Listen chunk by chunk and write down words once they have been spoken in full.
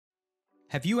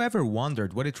Have you ever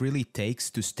wondered what it really takes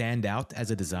to stand out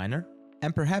as a designer?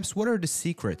 And perhaps what are the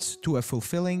secrets to a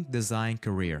fulfilling design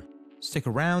career? Stick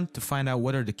around to find out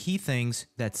what are the key things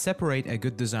that separate a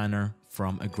good designer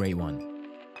from a great one.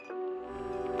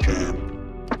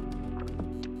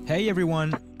 Hey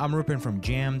everyone, I'm Rupin from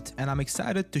Jammed, and I'm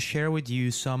excited to share with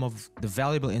you some of the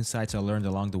valuable insights I learned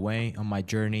along the way on my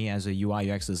journey as a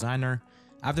UI/UX designer.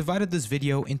 I've divided this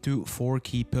video into 4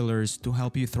 key pillars to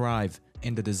help you thrive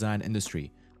in the design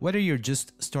industry, whether you're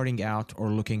just starting out or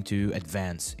looking to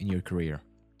advance in your career.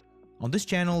 On this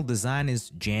channel, design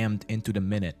is jammed into the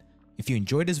minute. If you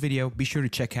enjoyed this video, be sure to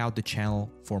check out the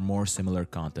channel for more similar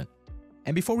content.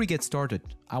 And before we get started,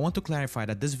 I want to clarify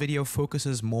that this video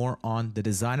focuses more on the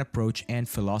design approach and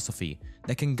philosophy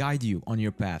that can guide you on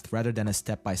your path rather than a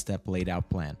step-by-step laid out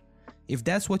plan. If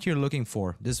that's what you're looking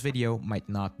for, this video might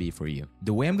not be for you.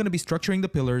 The way I'm going to be structuring the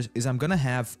pillars is I'm going to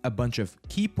have a bunch of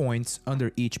key points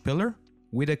under each pillar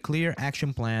with a clear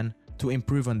action plan to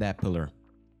improve on that pillar.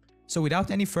 So without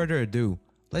any further ado,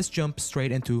 let's jump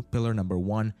straight into pillar number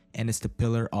 1, and it's the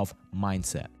pillar of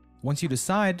mindset. Once you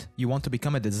decide you want to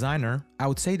become a designer, I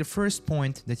would say the first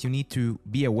point that you need to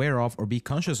be aware of or be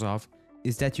conscious of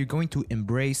is that you're going to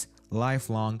embrace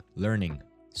lifelong learning.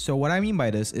 So what I mean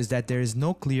by this is that there is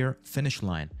no clear finish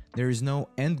line. There is no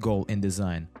end goal in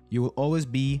design. You will always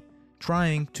be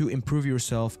trying to improve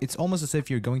yourself. It's almost as if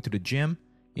you're going to the gym.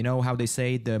 You know how they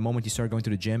say the moment you start going to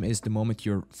the gym is the moment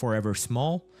you're forever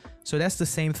small? So that's the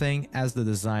same thing as the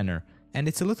designer. And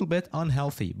it's a little bit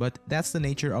unhealthy, but that's the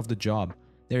nature of the job.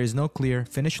 There is no clear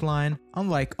finish line,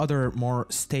 unlike other more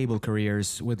stable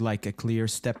careers with like a clear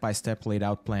step-by-step laid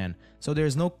out plan. So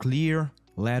there's no clear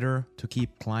ladder to keep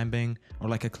climbing or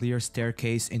like a clear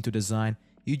staircase into design.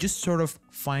 You just sort of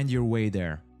find your way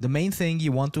there. The main thing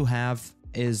you want to have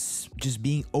is just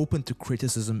being open to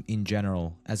criticism in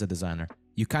general as a designer.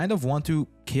 You kind of want to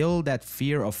kill that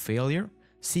fear of failure,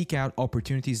 seek out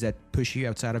opportunities that push you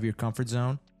outside of your comfort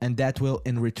zone, and that will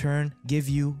in return give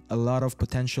you a lot of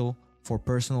potential for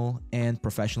personal and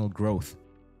professional growth.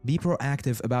 Be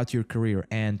proactive about your career,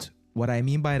 and what I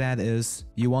mean by that is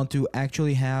you want to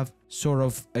actually have sort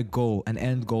of a goal, an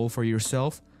end goal for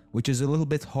yourself, which is a little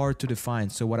bit hard to define.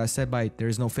 So what I said by there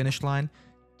is no finish line,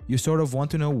 you sort of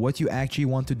want to know what you actually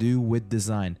want to do with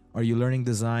design. Are you learning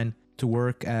design to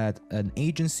work at an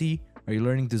agency? Are you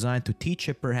learning design to teach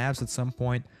it perhaps at some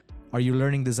point? Are you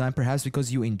learning design perhaps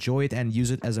because you enjoy it and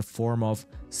use it as a form of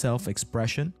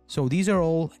self-expression? So these are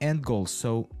all end goals.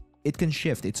 So it can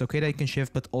shift. It's okay that it can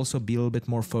shift, but also be a little bit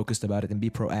more focused about it and be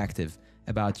proactive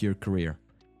about your career.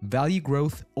 Value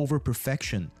growth over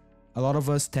perfection. A lot of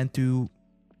us tend to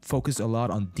focus a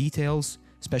lot on details,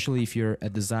 especially if you're a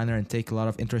designer and take a lot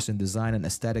of interest in design and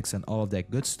aesthetics and all of that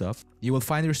good stuff. You will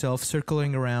find yourself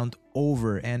circling around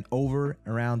over and over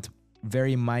around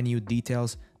very minute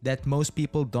details that most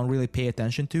people don't really pay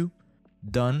attention to.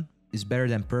 Done is better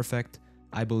than perfect,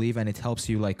 I believe, and it helps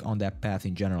you like on that path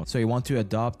in general. So you want to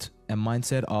adopt a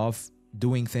mindset of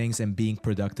doing things and being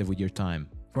productive with your time.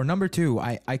 For number 2,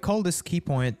 I call this key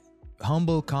point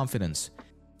humble confidence.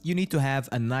 You need to have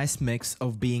a nice mix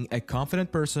of being a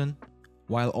confident person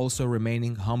while also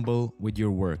remaining humble with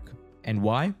your work. And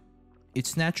why?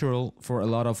 It's natural for a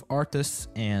lot of artists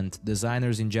and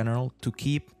designers in general to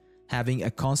keep having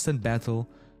a constant battle,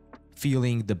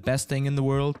 feeling the best thing in the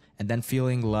world and then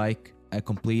feeling like a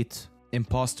complete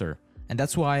imposter. And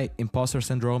that's why imposter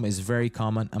syndrome is very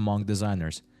common among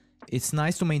designers. It's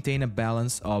nice to maintain a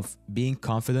balance of being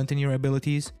confident in your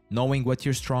abilities, knowing what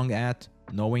you're strong at,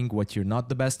 knowing what you're not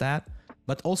the best at,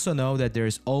 but also know that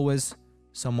there's always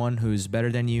someone who's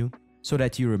better than you, so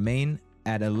that you remain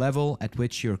at a level at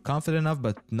which you're confident enough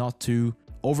but not too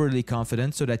overly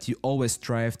confident, so that you always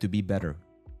strive to be better.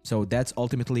 So that's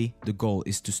ultimately the goal,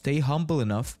 is to stay humble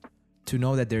enough to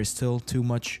know that there's still too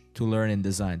much to learn in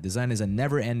design. Design is a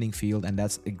never-ending field, and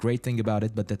that's a great thing about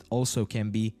it, but that also can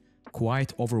be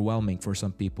quite overwhelming for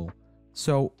some people.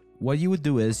 So what you would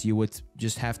do is you would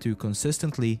just have to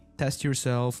consistently test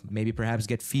yourself, maybe perhaps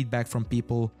get feedback from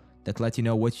people that let you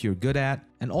know what you're good at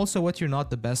and also what you're not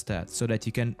the best at, so that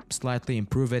you can slightly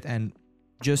improve it and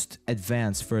just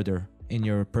advance further in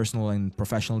your personal and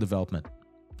professional development.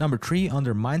 Number 3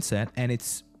 under mindset, and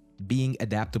it's being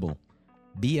adaptable.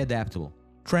 Be adaptable.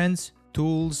 Trends,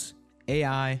 tools,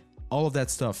 AI, all of that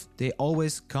stuff, they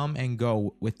always come and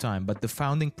go with time, but the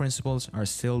founding principles are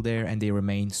still there and they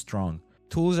remain strong.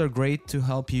 Tools are great to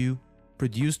help you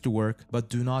produce the work, but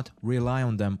do not rely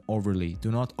on them overly. Do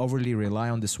not overly rely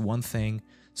on this one thing,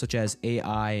 such as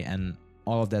AI and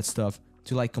all of that stuff,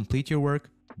 to like complete your work.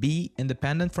 Be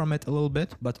independent from it a little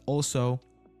bit, but also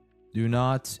Do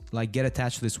not like get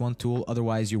attached to this one tool,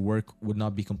 otherwise your work would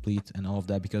not be complete and all of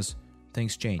that, because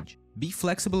things change. Be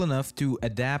flexible enough to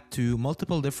adapt to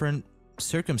multiple different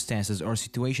circumstances or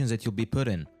situations that you'll be put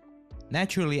in.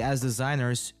 Naturally, as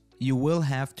designers, you will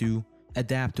have to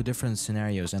adapt to different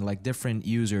scenarios and like different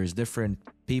users, different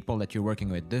people that you're working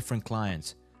with, different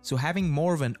clients. So having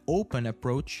more of an open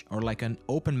approach or like an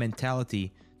open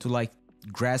mentality to like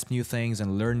grasp new things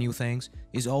and learn new things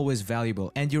is always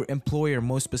valuable, and your employer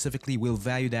most specifically will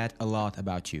value that a lot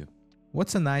about you.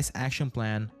 What's a nice action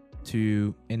plan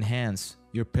to enhance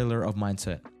your pillar of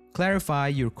mindset? Clarify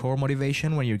your core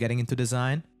motivation when you're getting into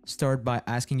design. Start by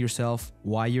asking yourself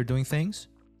why you're doing things,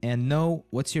 and know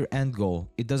what's your end goal.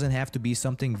 It doesn't have to be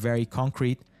something very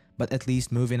concrete, but at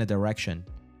least move in a direction.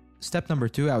 Step number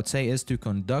 2, I would say, is to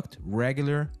conduct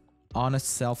regular, honest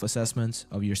self-assessments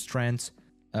of your strengths,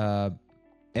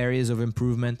 areas of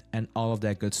improvement, and all of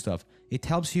that good stuff. It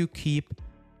helps you keep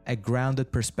a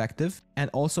grounded perspective and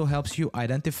also helps you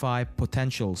identify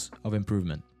potentials of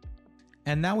improvement.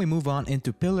 And now we move on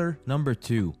into pillar number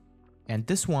 2. And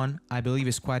this one, I believe,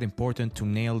 is quite important to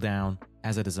nail down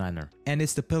as a designer. And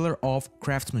it's the pillar of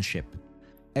craftsmanship.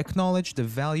 Acknowledge the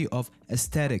value of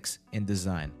aesthetics in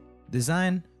design.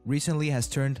 Design recently has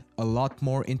turned a lot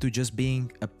more into just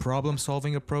being a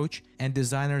problem-solving approach, and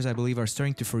designers, I believe, are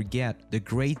starting to forget the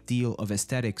great deal of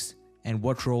aesthetics and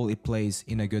what role it plays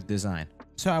in a good design.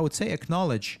 So I would say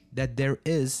acknowledge that there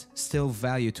is still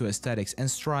value to aesthetics and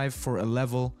strive for a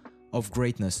level of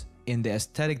greatness in the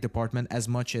aesthetic department as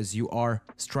much as you are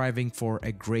striving for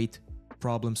a great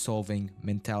problem-solving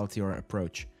mentality or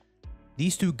approach.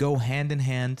 These two go hand in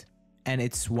hand, and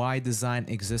it's why design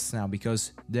exists now,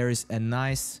 because there is a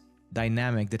nice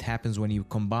dynamic that happens when you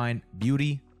combine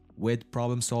beauty with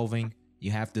problem-solving.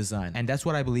 You have design, and that's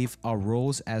what I believe our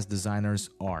roles as designers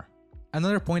are.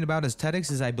 Another point about aesthetics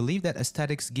is I believe that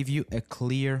aesthetics give you a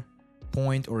clear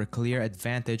point or a clear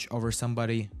advantage over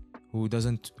somebody who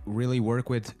doesn't really work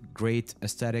with great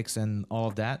aesthetics and all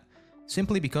of that,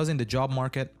 simply because in the job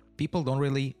market, people don't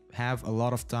really have a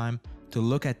lot of time to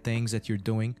look at things that you're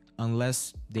doing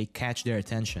unless they catch their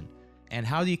attention. And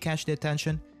how do you catch their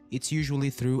attention? It's usually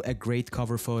through a great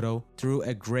cover photo, through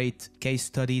a great case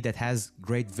study that has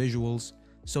great visuals,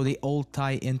 so they all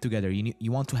tie in together.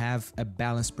 You want to have a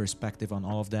balanced perspective on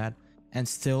all of that and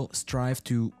still strive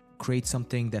to create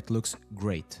something that looks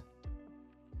great.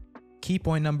 Key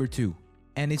point number 2,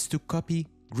 and it's to copy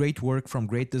great work from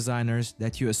great designers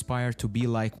that you aspire to be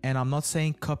like. And I'm not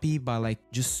saying copy by like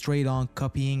just straight on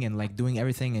copying and like doing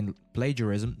everything in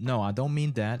plagiarism. No, I don't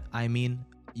mean that. I mean,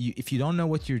 if you don't know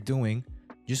what you're doing,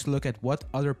 just look at what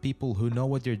other people who know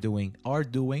what they're doing are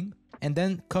doing, and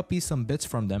then copy some bits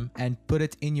from them and put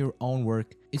it in your own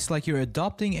work. It's like you're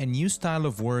adopting a new style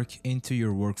of work into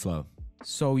your workflow.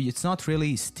 So it's not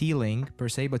really stealing per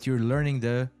se, but you're learning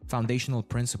the foundational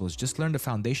principles. Just learn the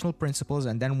foundational principles,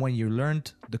 and then when you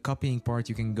learned the copying part,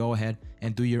 you can go ahead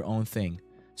and do your own thing.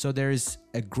 So there's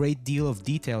a great deal of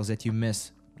details that you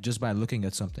miss just by looking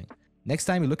at something. Next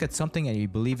time you look at something and you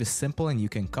believe is simple and you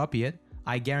can copy it,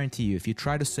 I guarantee you, if you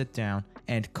try to sit down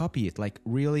and copy it, like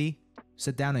really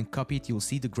sit down and copy it, you'll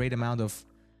see the great amount of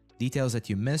details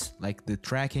that you miss, like the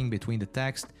tracking between the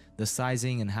text, the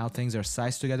sizing, and how things are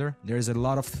sized together. There's a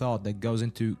lot of thought that goes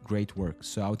into great work.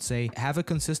 So I would say have a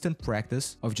consistent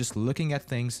practice of just looking at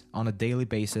things on a daily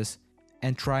basis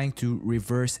and trying to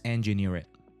reverse engineer it.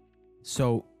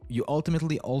 So you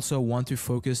ultimately also want to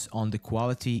focus on the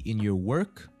quality in your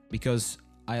work, because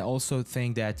I also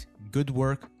think that good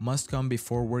work must come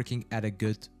before working at a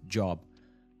good job.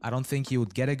 I don't think you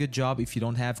would get a good job if you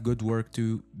don't have good work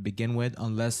to begin with,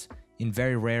 unless in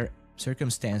very rare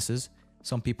circumstances,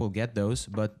 some people get those,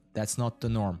 but that's not the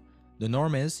norm. The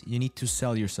norm is you need to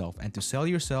sell yourself, and to sell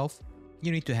yourself,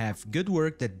 you need to have good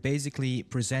work that basically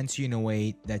presents you in a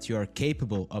way that you are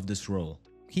capable of this role.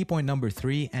 Key point number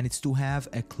 3, and it's to have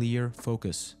a clear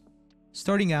focus.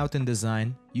 Starting out in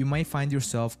design, you might find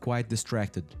yourself quite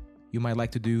distracted. You might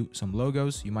like to do some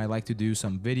logos, you might like to do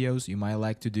some videos, you might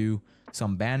like to do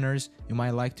some banners, you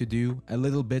might like to do a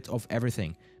little bit of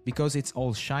everything, because it's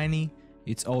all shiny,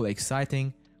 it's all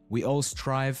exciting. We all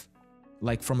strive,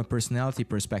 like from a personality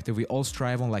perspective, we all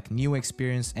strive on like new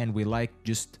experience, and we like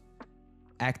just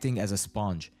acting as a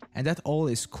sponge. And that all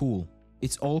is cool.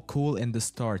 It's all cool in the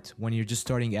start when you're just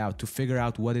starting out to figure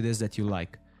out what it is that you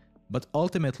like. But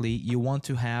ultimately, you want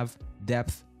to have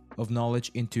depth of knowledge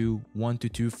into 1 to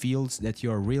 2 fields that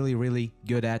you're really, really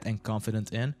good at and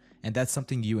confident in. And that's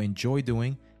something you enjoy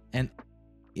doing, and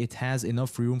it has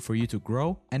enough room for you to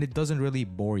grow, and it doesn't really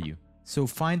bore you. So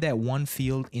find that one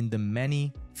field in the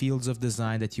many fields of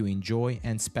design that you enjoy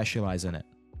and specialize in it.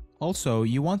 Also,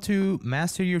 you want to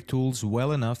master your tools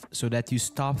well enough so that you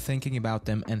stop thinking about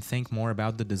them and think more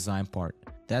about the design part.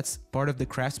 That's part of the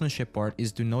craftsmanship part,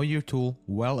 is to know your tool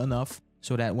well enough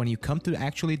so that when you come to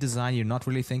actually design, you're not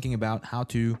really thinking about how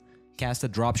to cast a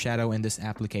drop shadow in this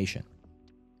application.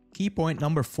 Key point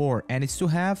number 4, and it's to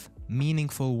have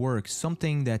meaningful work,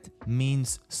 something that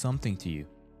means something to you.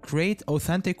 Create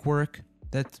authentic work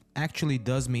that actually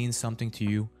does mean something to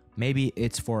you. Maybe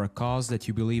it's for a cause that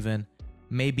you believe in.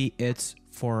 Maybe it's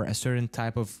for a certain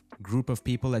type of group of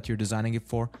people that you're designing it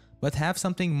for, but have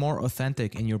something more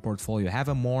authentic in your portfolio. Have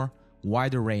a more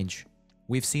wider range.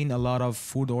 We've seen a lot of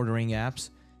food ordering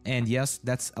apps, and yes,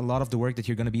 that's a lot of the work that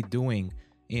you're going to be doing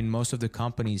in most of the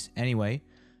companies anyway.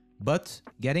 But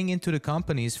getting into the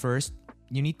companies first,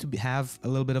 you need to have a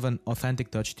little bit of an authentic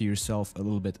touch to yourself a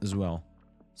little bit as well.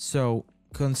 So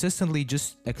consistently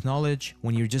just acknowledge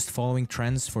when you're just following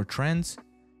trends for trends.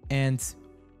 And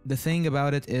the thing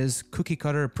about it is cookie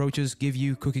cutter approaches give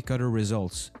you cookie cutter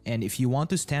results. And if you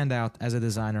want to stand out as a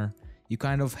designer, you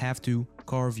kind of have to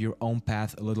carve your own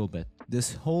path a little bit.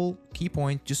 This whole key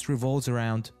point just revolves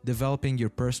around developing your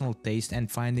personal taste and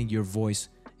finding your voice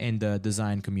in the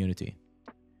design community.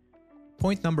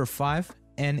 Point number 5,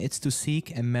 and it's to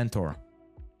seek a mentor.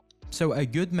 So a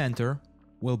good mentor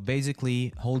will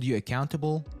basically hold you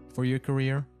accountable for your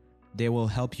career. They will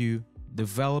help you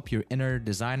develop your inner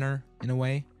designer in a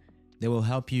way. They will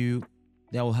help you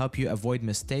avoid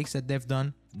mistakes that they've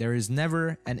done. There is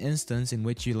never an instance in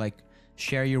which you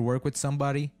share your work with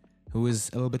somebody who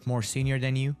is a little bit more senior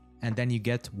than you and then you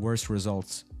get worse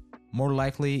results. More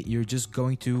likely, you're just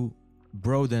going to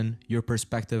broaden your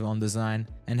perspective on design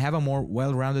and have a more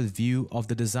well-rounded view of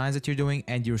the designs that you're doing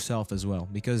and yourself as well,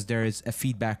 because there is a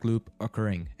feedback loop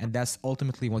occurring, and that's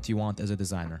ultimately what you want as a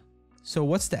designer. So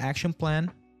what's the action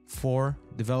plan for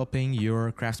developing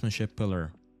your craftsmanship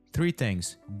pillar? 3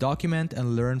 things. Document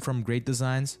and learn from great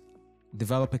designs.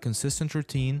 Develop a consistent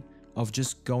routine of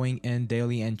just going in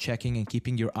daily and checking and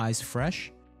keeping your eyes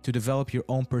fresh to develop your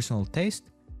own personal taste.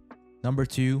 Number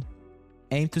 2,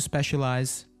 aim to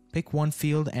specialize. Pick one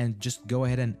field and just go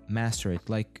ahead and master it.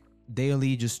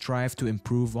 Daily, just strive to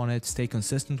improve on it, stay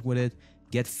consistent with it,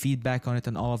 get feedback on it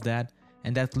and all of that.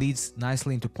 And that leads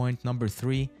nicely into point number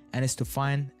 3, and is to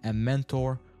find a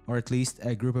mentor or at least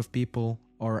a group of people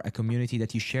or a community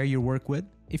that you share your work with.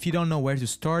 If you don't know where to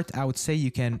start, I would say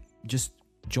you can just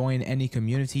join any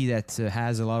community that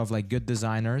has a lot of good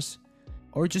designers,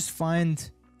 or just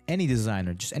find any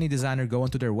designer, go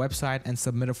onto their website and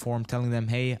submit a form telling them,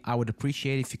 hey, I would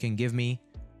appreciate if you can give me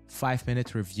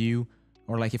 5-minute review,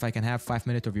 or if I can have 5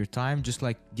 minutes of your time, just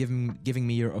giving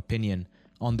me your opinion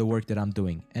on the work that I'm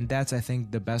doing. And that's, I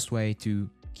think, the best way to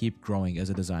keep growing as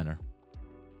a designer.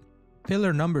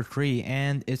 Pillar number 3,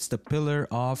 and it's the pillar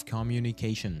of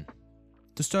communication.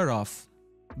 To start off,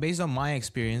 based on my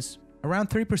experience, around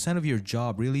 3% of your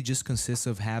job really just consists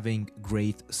of having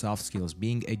great soft skills,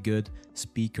 being a good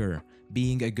speaker,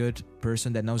 being a good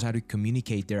person that knows how to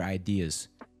communicate their ideas.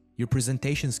 Your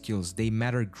presentation skills, they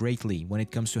matter greatly when it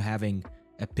comes to having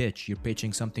a pitch. You're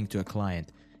pitching something to a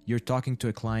client. You're talking to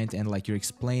a client and you're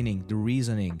explaining the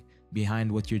reasoning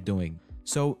behind what you're doing.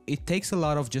 So it takes a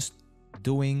lot of just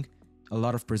doing a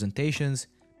lot of presentations,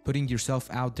 putting yourself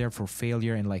out there for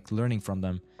failure and learning from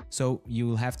them. So you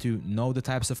will have to know the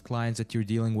types of clients that you're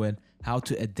dealing with, how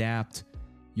to adapt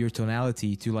your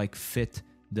tonality to fit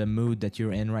the mood that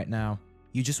you're in right now.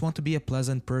 You just want to be a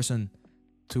pleasant person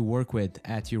to work with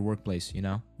at your workplace,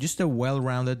 Just a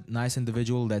well-rounded, nice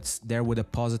individual that's there with a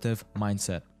positive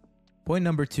mindset. Point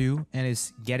number 2, and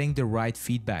is getting the right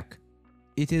feedback.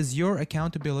 It is your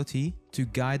accountability to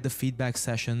guide the feedback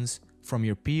sessions from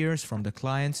your peers, from the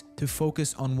clients, to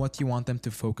focus on what you want them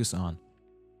to focus on.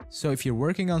 So if you're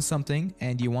working on something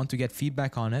and you want to get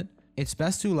feedback on it, it's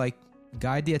best to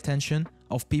guide the attention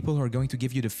of people who are going to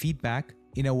give you the feedback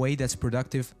in a way that's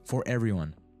productive for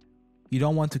everyone. You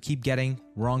don't want to keep getting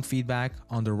wrong feedback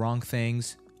on the wrong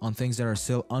things, on things that are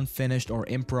still unfinished or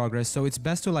in progress. So it's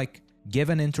best to give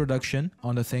an introduction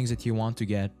on the things that you want to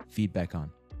get feedback on.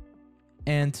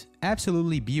 And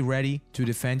absolutely be ready to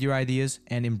defend your ideas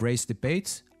and embrace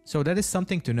debates. So that is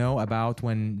something to know about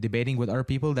when debating with other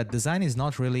people, that design is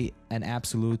not really an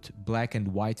absolute black and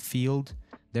white field.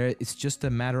 It's just a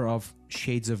matter of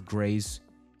shades of grays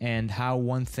and how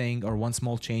one thing or one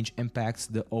small change impacts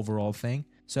the overall thing.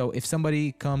 So if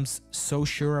somebody comes so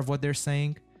sure of what they're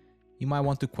saying, you might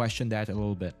want to question that a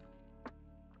little bit.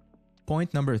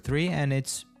 Point number 3, and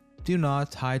it's do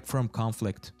not hide from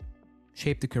conflict.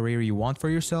 Shape the career you want for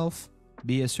yourself.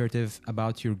 Be assertive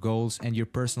about your goals and your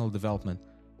personal development.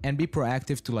 And be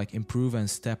proactive to improve and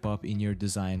step up in your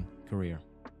design career.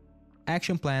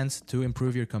 Action plans to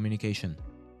improve your communication.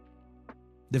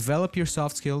 Develop your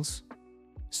soft skills,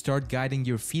 start guiding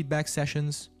your feedback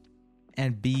sessions,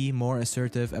 and be more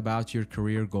assertive about your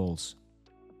career goals.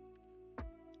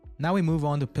 Now we move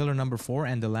on to pillar number 4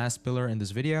 and the last pillar in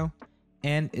this video,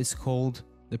 and it's called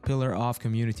the pillar of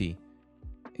community.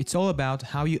 It's all about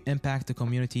how you impact the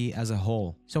community as a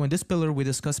whole. So in this pillar, we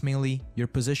discuss mainly your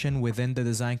position within the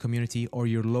design community or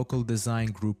your local design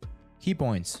group. Key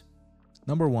points.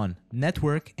 Number 1,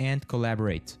 network and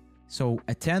collaborate. So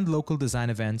attend local design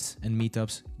events and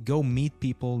meetups, go meet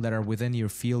people that are within your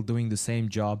field doing the same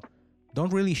job.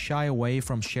 Don't really shy away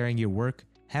from sharing your work.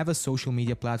 Have a social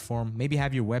media platform, maybe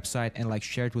have your website and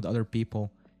share it with other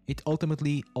people. It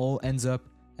ultimately all ends up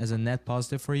as a net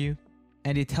positive for you,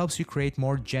 and it helps you create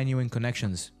more genuine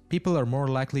connections. People are more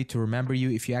likely to remember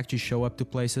you if you actually show up to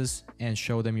places and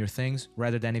show them your things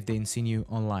rather than if they've seen you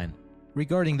online.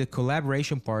 Regarding the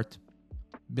collaboration part,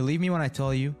 believe me when I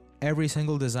tell you, every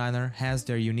single designer has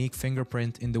their unique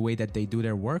fingerprint in the way that they do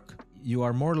their work. You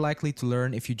are more likely to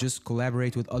learn if you just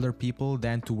collaborate with other people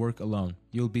than to work alone.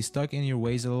 You'll be stuck in your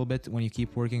ways a little bit when you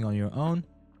keep working on your own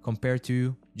compared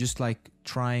to just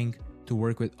trying to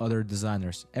work with other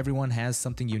designers. Everyone has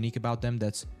something unique about them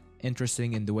that's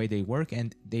interesting in the way they work,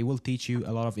 and they will teach you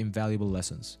a lot of invaluable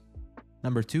lessons.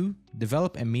 Number 2,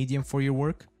 develop a medium for your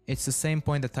work. It's the same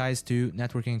point that ties to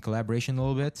networking and collaboration a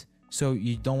little bit. So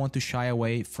you don't want to shy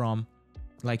away from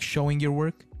showing your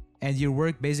work, and your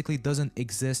work basically doesn't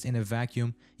exist in a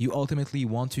vacuum. You ultimately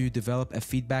want to develop a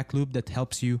feedback loop that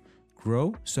helps you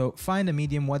grow. So find a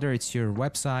medium, whether it's your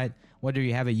website, whether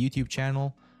you have a YouTube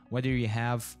channel, whether you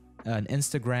have an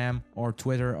Instagram or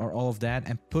Twitter or all of that,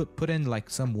 and put in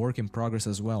some work in progress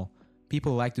as well.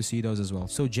 People like to see those as well.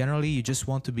 So generally you just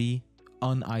want to be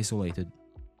unisolated.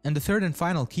 And the third and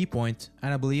final key point,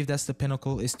 and I believe that's the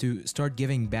pinnacle, is to start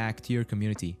giving back to your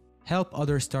community. Help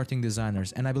other starting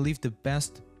designers, and I believe the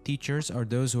best teachers are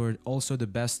those who are also the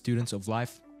best students of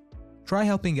life. Try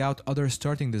helping out other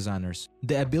starting designers.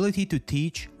 The ability to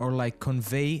teach or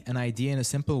convey an idea in a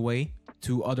simple way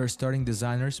to other starting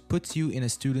designers puts you in a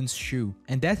student's shoe,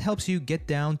 and that helps you get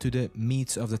down to the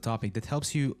meats of the topic. That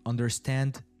helps you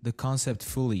understand the concept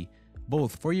fully,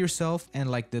 both for yourself and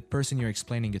the person you're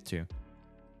explaining it to.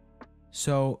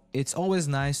 So it's always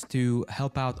nice to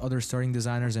help out other starting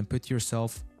designers and put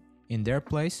yourself in their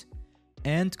place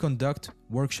and conduct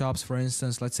workshops. For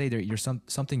instance, let's say that you're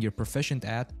something you're proficient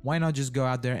at. Why not just go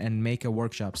out there and make a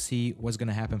workshop, see what's going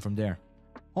to happen from there?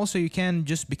 Also, you can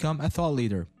just become a thought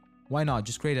leader. Why not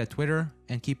just create a Twitter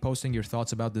and keep posting your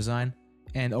thoughts about design,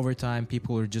 and over time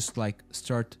people will just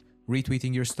start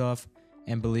retweeting your stuff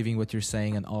and believing what you're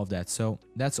saying and all of that. So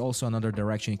that's also another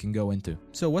direction you can go into.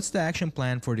 So what's the action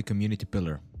plan for the community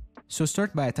pillar? So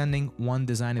start by attending one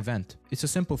design event. It's a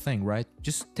simple thing, right?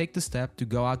 Just take the step to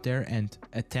go out there and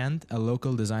attend a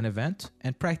local design event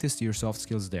and practice your soft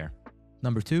skills there.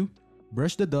 Number 2,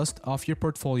 brush the dust off your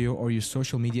portfolio or your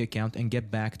social media account and get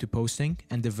back to posting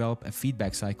and develop a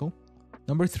feedback cycle.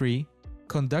 Number 3,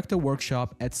 conduct a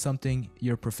workshop at something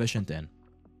you're proficient in.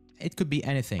 It could be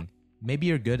anything. Maybe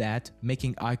you're good at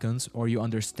making icons, or you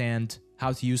understand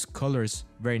how to use colors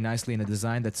very nicely in a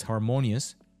design that's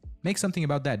harmonious. Make something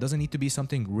about that. It doesn't need to be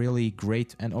something really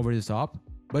great and over the top,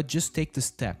 but just take the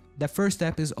step. That first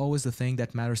step is always the thing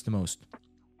that matters the most.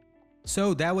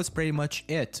 So that was pretty much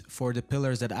it for the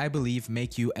pillars that I believe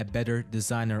make you a better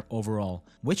designer overall.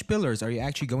 Which pillars are you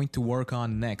actually going to work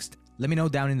on next? Let me know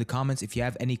down in the comments if you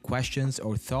have any questions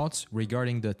or thoughts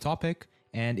regarding the topic.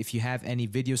 And if you have any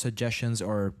video suggestions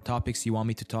or topics you want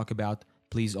me to talk about,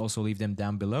 please also leave them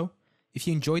down below. If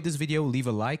you enjoyed this video, leave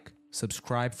a like,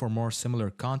 subscribe for more similar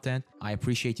content. I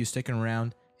appreciate you sticking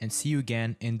around, and see you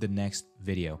again in the next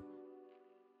video.